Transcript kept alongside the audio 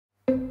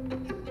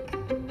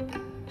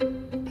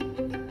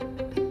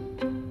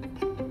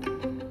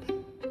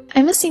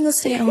I'm a single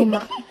stay-at-home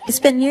mom. I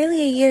spent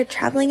nearly a year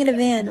traveling in a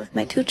van with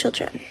my 2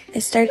 children. I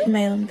started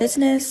my own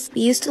business.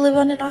 We used to live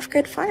on an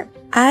off-grid farm.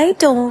 I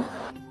don't,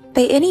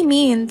 by any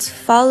means,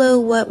 follow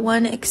what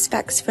one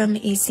expects from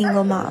a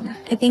single mom.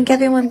 I think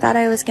everyone thought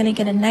I was going to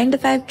get a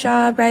 9-to-5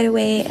 job right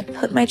away and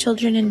put my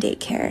children in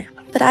daycare.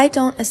 But I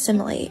don't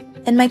assimilate.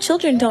 And my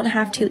children don't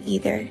have to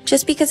either.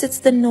 Just because it's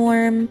the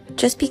norm,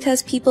 just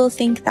because people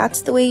think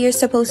that's the way you're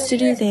supposed to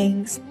do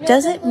things,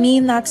 doesn't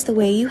mean that's the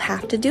way you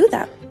have to do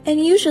them.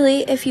 And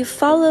usually, if you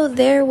follow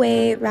their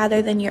way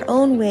rather than your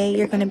own way,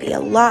 you're going to be a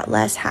lot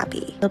less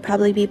happy. You'll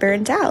probably be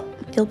burned out.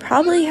 You'll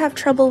probably have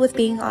trouble with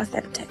being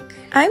authentic.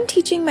 I'm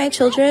teaching my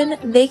children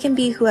they can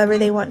be whoever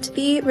they want to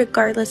be,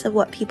 regardless of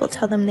what people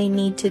tell them they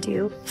need to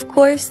do. Of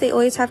course, they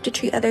always have to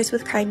treat others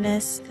with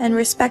kindness and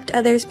respect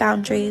others'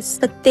 boundaries,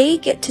 but they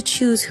get to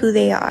choose who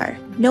they are.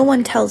 No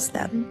one tells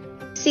them.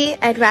 See,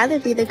 I'd rather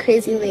be the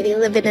crazy lady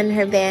living in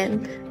her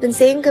van than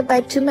saying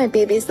goodbye to my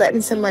babies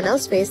letting someone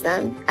else raise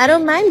them. I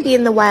don't mind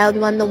being the wild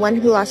one, the one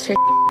who lost her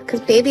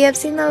because baby, I've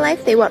seen the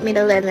life they want me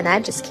to live and I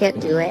just can't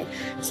do it.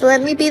 So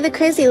let me be the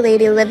crazy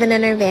lady living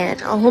in her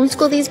van. I'll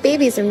homeschool these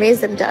babies and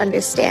raise them to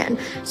understand.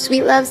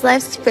 Sweet love's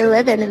life's for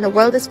living and the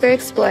world is for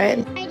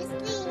exploring.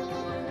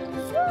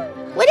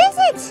 What is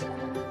it?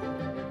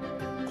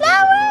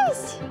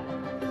 Flowers!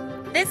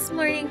 This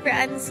morning for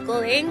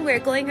unschooling, we're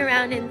going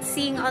around and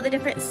seeing all the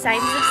different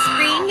signs of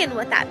spring and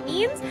what that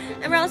means.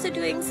 And we're also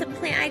doing some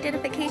plant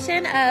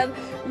identification of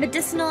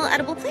medicinal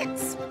edible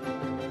plants.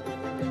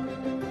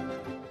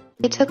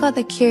 They took all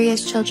the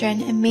curious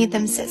children and made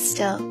them sit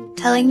still,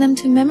 telling them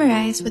to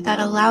memorize without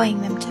allowing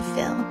them to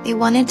feel. They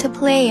wanted to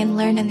play and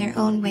learn in their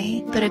own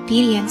way, but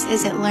obedience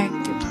isn't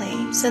learned through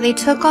play. So they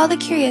took all the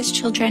curious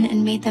children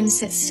and made them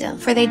sit still,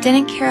 for they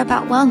didn't care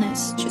about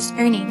wellness, just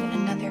earning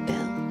another bill.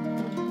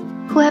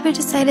 Whoever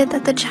decided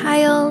that the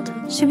child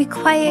should be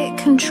quiet,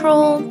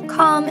 controlled,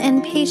 calm,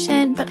 and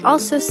patient, but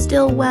also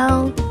still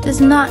well,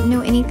 does not know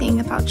anything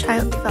about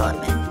child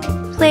development.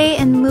 Play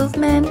and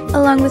movement,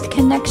 along with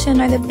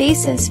connection, are the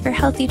basis for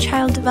healthy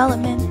child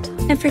development.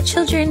 And for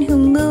children who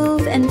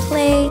move and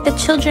play, the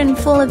children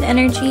full of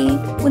energy,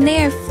 when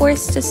they are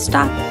forced to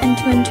stop and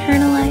to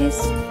internalize,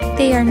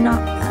 they are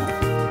not well.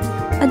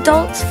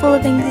 Adults full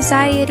of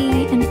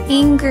anxiety and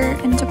anger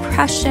and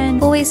depression,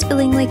 always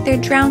feeling like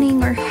they're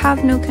drowning or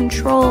have no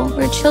control,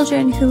 were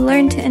children who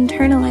learned to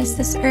internalize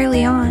this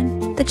early on.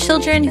 The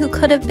children who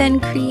could have been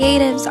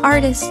creatives,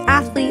 artists,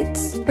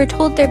 athletes, were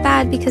told they're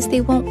bad because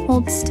they won't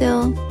hold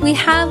still. We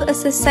have a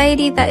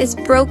society that is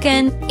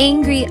broken,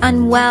 angry,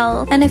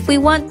 unwell, and if we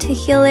want to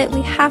heal it,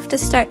 we have to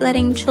start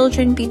letting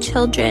children be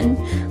children.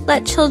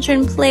 Let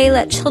children play,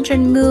 let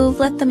children move,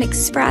 let them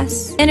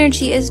express.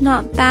 Energy is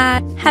not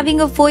bad. Having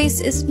a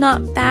voice is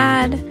not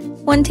bad.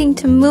 Wanting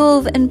to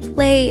move and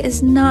play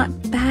is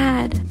not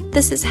bad.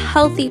 This is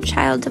healthy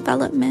child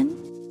development.